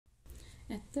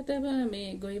ඇත්තටම මේ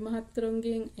ගොවි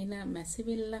මහත්තුරුන්ගෙන් එන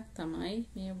මැසිවිල්ලක් තමයි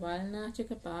මේ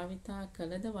වල්නාශක භාවිතා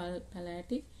කළද වල්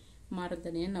පැලෑටි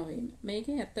මර්ධනය නොවීම.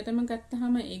 මේකේ ඇත්තටම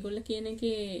ගත්තාම ඒගොල්ලෝ කියන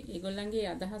එකේ ඒගොල්ලන්ගේ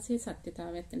අදහසේ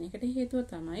සත්‍යතාවයක් තියෙන. ඒකට හේතුව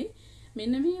තමයි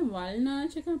මෙන්න මේ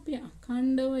වල්නාශක අපි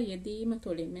අඛණ්ඩව යෙදීම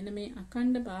තුළින් මෙන්න මේ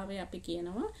අඛණ්ඩ භාවය අපි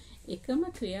කියනවා එකම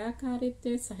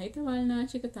ක්‍රියාකාරීත්වයේ සහිත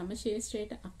වල්නාශක තම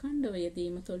ශේෂ්ත්‍රයට අඛණ්ඩව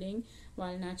යෙදීම තුළින්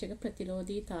වල්නාශක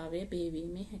ප්‍රතිරෝධීතාවය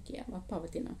බේවීමේ හැකියාවක්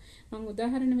පවතිනවා. මම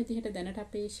උදාහරණ විදිහට දැනට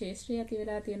අපේ ශේෂ්ත්‍රය ඇති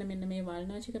වෙලා තියෙන මෙන්න මේ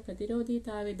වල්නාශක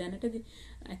ප්‍රතිරෝධීතාවය දැනට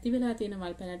ඇති වෙලා තියෙන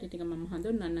වල් පැලෑටි ටික මම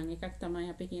හඳුන්වන්නම්. එකක් තමයි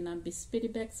අපි කියන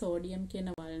බිස්පිරිබැක් සෝඩියම්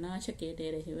කියන වල්නාශකයට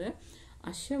එරෙහිව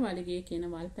අශ්ව වලිගයේ කියන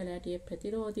වල් පැලෑටියේ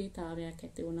ප්‍රතිරෝධීතාවයක්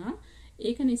ඇති වුණා.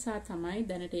 ඒක නිසා තමයි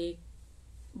දැනට ඒ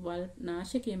වල්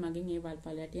නාශකයේ මගින් ඒ වල්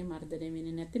පැලෑටිය මර්ධනය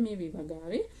වෙන්නේ නැති මේ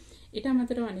විවගාවේ. ඊට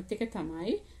අමතරව අනිත් එක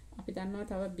තමයි අපි දන්නවා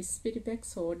තව බිස්පිරිබැක්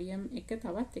සෝඩියම් එක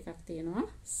තවත් එකක් තියෙනවා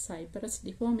සයිපරස්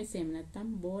ඩිෆෝමිස් එහෙම නැත්නම්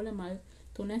බෝල මල්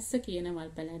තුනැස්ස කියන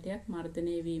වල් පැලෑටියක්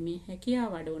මර්ධනය වීමේ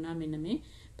හැකියාව අඩු වුණා මෙන්න මේ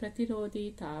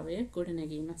ප්‍රතිරෝධීතාවය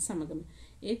ගොඩනැගීමත් සමගම.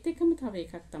 ඒත් එක්කම තව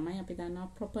එකක් තමයි අපි දන්නවා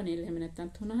ප්‍රොපනිල් එහෙම නැත්නම්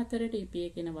 3,4 TPA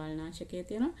කියන වල්නාශකයේ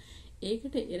තියෙනවා.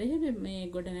 ඒකට එරෙහිව මේ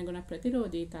ගොඩනැගුණ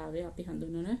ප්‍රතිරෝධීතාවය අපි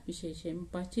හඳුන්වන විශේෂයෙන්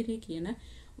බචිරි කියන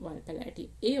වල් පැලෑටි.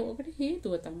 ඔකට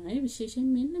හේතුව තමයි විශේෂයෙන්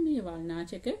මෙන්න මේ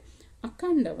වල්නාශක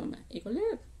අඛණ්ඩවම.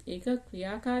 ඒක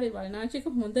ක්‍රියාකාරී වල්නාශක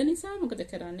හොඳ නිසා මොකද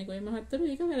කරන්නේ ගොවි මහත්තුරු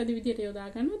ඒක වැරදි විදිහට යොදා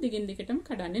ගන්නවා දිගින් දිගටම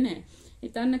කඩන්නේ නැහැ.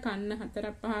 හිතන්න කන්න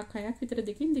 4 5 6ක් විතර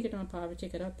දිගින් දිගටම පාවිච්චි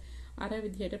කරොත් අර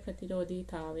විදිහට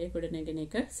ප්‍රතිරෝධීතාවය ගොඩනැගෙන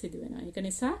එක සිදු වෙනවා. ඒක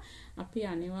නිසා අපි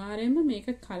අනිවාර්යයෙන්ම මේක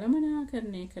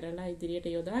කළමනාකරණය කරලා ඉදිරියට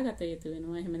යොදා ගත යුතු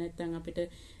වෙනවා. එහෙම නැත්නම් අපිට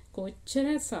කොච්චර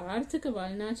සාර්ථක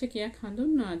වල්නාශකයක්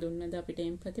හඳුන්වා දුන්නද අපිට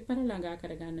එම් ප්‍රතිඵල ළඟා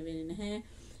කරගන්න වෙන්නේ නැහැ.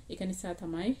 ඒක නිසා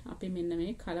තමයි අපි මෙන්න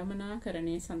මේ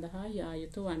කළමනාකරණය සඳහා යා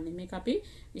යුතු වන්නේ. මේක අපි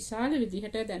විශාල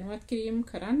විදිහට දැනුවත් කිරීම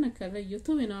කරන්න කළ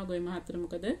යුතු වෙනවා ගොවි මහත්තුරු.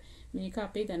 මොකද මේක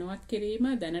අපේ දැනුවත් කිරීම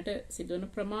දැනට සිදුවන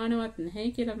ප්‍රමාණවත් නැහැ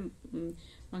කියලා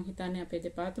මම හිතන්නේ අපේ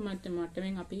දෙපාර්තමේන්තුව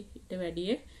මට්ටමින් අපි ඊට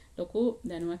වැඩිය ලොකු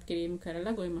දැනුවත් කිරීම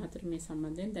කරලා ගොවි මහත්තුරු මේ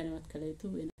සම්බන්ධයෙන් දැනුවත් කළ යුතු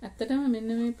වෙනවා. ඇත්තටම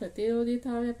මෙන්න මේ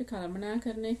ප්‍රතිරෝධීතාවය අපි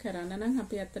කළමනාකරණය කරන්න නම්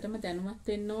අපි ඇත්තටම දැනුවත්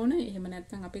වෙන්න ඕන. එහෙම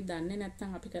නැත්නම් අපි දන්නේ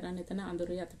නැත්නම් අපි කරන්නේ එතන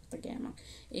අඳුරු යටපත් ගෑමක්.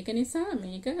 ඒක නිසා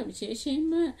මේක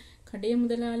විශේෂයෙන්ම කඩේ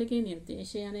මුදලාලිගේ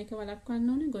නිර්දේශය යන එක වළක්වන්න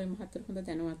ඕනේ. ගොවි මහත්තුරු හොඳ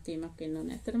දැනුවත් වීමක් වෙන්න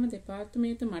ඕනේ. ඇත්තටම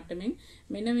දෙපාර්තමේන්තුව මට්ටමින්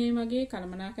මෙන්න මේ වගේ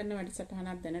කළමනාකරණ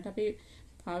වැඩසටහනක් දැනට අපි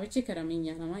පාවිච්චි කරමින්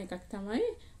යනවා. එකක් තමයි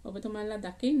ඔබතුමාලා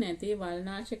දකින්න ඇති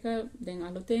වල්නාශක දැන්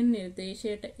අලුතෙන්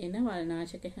නිර්දේශයට එන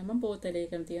වල්නාශක හැම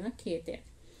බෝතලයකම තියෙන කේතය.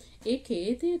 ඒ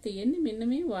කේතය තියෙන්නේ මෙන්න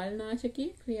මේ වල්නාශකයේ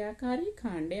ක්‍රියාකාරී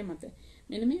කාණ්ඩය මත.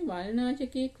 මෙන්න මේ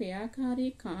වල්නාශකයේ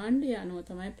ක්‍රියාකාරී කාණ්ඩය අනුව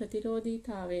තමයි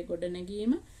ප්‍රතිරෝධීතාවය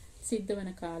ගොඩනැගීම සිද්ධ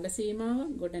වෙන කාල සීමාව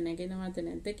ගොඩනැගෙනවද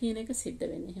නැද්ද කියන එක සිද්ධ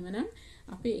වෙන්නේ. එහෙමනම්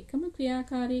අපි එකම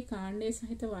ක්‍රියාකාරී කාණ්ඩයේ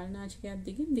සහිත වල්නාශකයක්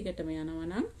දිගින් දිගටම යනවා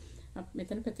නම්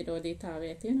මෙතන ප්‍රතිරෝධීතාවය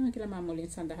ඇති වෙනවා කියලා මම මුලින්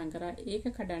සඳහන් කරා. ඒක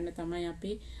කඩන්න තමයි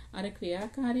අපි අර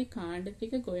ක්‍රියාකාරී කාණ්ඩ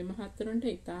ටික ගොවි මහත්තුරුන්ට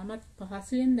ඉතාමත්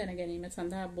පහසුවෙන් දැන ගැනීම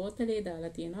සඳහා බෝතලේ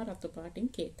දාලා තියෙනවා රතු පාටින්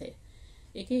කේතය.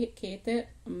 ඒකේ කේත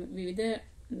විවිධ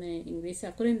ඉංග්‍රීසි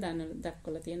අකුරෙන්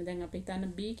දක්වලා තියෙන. දැන් අපි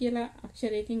හිතන්න B කියලා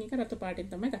අක්ෂරයකින් එක රතු පාටින්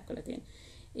තමයි දක්වලා තියෙන්නේ.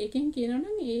 ඒකෙන්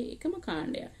කියනවනම් ඒ එකම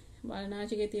කාණ්ඩය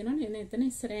වල්නාශකයේ තියෙනවා එතන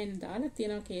ඉස්සරහින් දාලා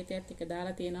තියෙනවා කේතයත් එක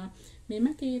දාලා තියෙනවා මෙම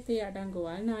කේතයේ අඩංගු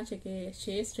වල්නාශකයේ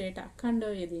ශේෂ්ත්‍රයට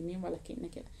අඛණ්ඩව යෙදීමෙන් වළකින්න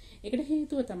කියලා. ඒකට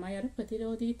හේතුව තමයි අර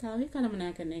ප්‍රතිරෝධීතාවය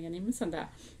කළමනාකරණය ගැනීම සඳහා.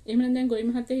 එහෙනම් දැන් ගොවි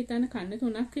මහත්තයා හිතන්න කන්න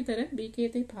 3ක් විතර B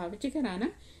කේතේ පාවිච්චි කරා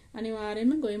නම්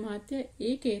අනිවාර්යයෙන්ම ගොවි මහත්තයා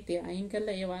ඒ කේතය අයින්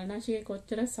කරලා ඒ වල්නාශකයේ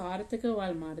කොච්චර සාර්ථක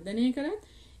වල් මර්ධනය කරත්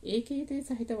ඒ කේතේ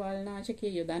සහිත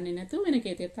වල්නාශකයේ යොදන්නේ නැතුව වෙන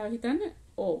කේතයක් තව හිතන්න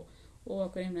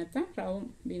අකුරෙම නැත්තම් රවුම්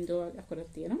බිඳුව අකුරක්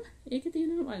තියෙනවා. ඒකේ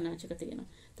තියෙනවා වල්නාශක තියෙනවා.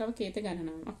 තව කේත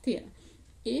ගණනාවක් තියෙනවා.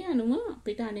 ඒ අනුව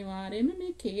අපිට අනිවාර්යයෙන්ම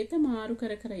මේ කේත මාරු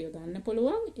කර කර යොදන්න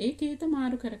පුළුවන්. ඒ කේත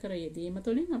මාරු කර කර යෙදීම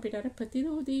තුළින් අපිට අර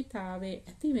ප්‍රතිරෝධීතාවය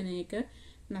ඇති වෙන එක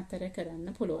නතර කරන්න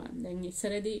පුළුවන්. දැන්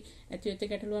ඉස්සරදී ඇති වෙච්ච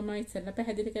ගැටලුවම ඉස්සරලා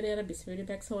පැහැදිලි කරේ අර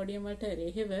බිස්පිරිබැක් සෝඩියම් වලට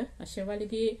එරෙහිව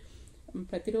අශ්වවලිගේ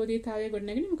ප්‍රතිරෝධීතාවය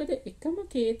ගොඩනැගෙන. මොකද එකම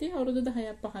කේතේ අවුරුදු 10ක්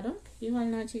 15ක් ඒ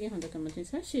වල්නාශකයේ හොඳකම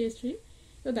නිසා ශේෂ්ත්‍රී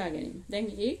යොදා ගැනීම. දැන්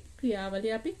ඒ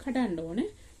ක්‍රියාවලිය අපි කඩන්න ඕනේ.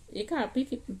 ඒක අපි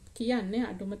කියන්නේ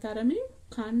අඩුම තරමින්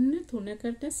කන්න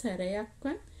 3කට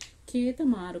සැරයක්වත් කේත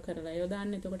මාරු කරලා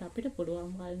යොදාන්න. එතකොට අපිට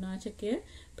පුළුවන් වල්නාශකයේ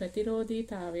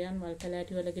ප්‍රතිරෝධීතාවයන් වල්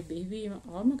පැලෑටි වලගේ බිහිවීම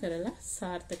අවම කරලා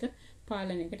සාර්ථක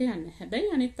පාලනයකට යන්න.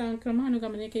 හැබැයි අනිත් ක්‍රම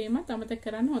අනුගමනය කිරීමත් අමතක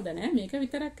කරන්න හොඳ නැහැ. මේක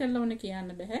විතරක් කරලා ඕනේ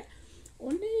කියන්න බෑ.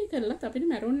 ඔන්නේ කරලත් අපිට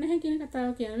මැරෙන්නේ නැහැ කියන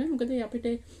කතාව කියන්නේ. මොකද අපිට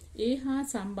ඒ හා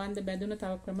සම්බන්ධ බැඳුන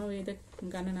තව ක්‍රමවේද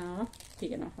ගණනාවක්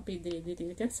තියෙනවා. අපි ඉදිරියේදී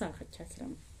ටිකක් සාකච්ඡා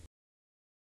කරමු.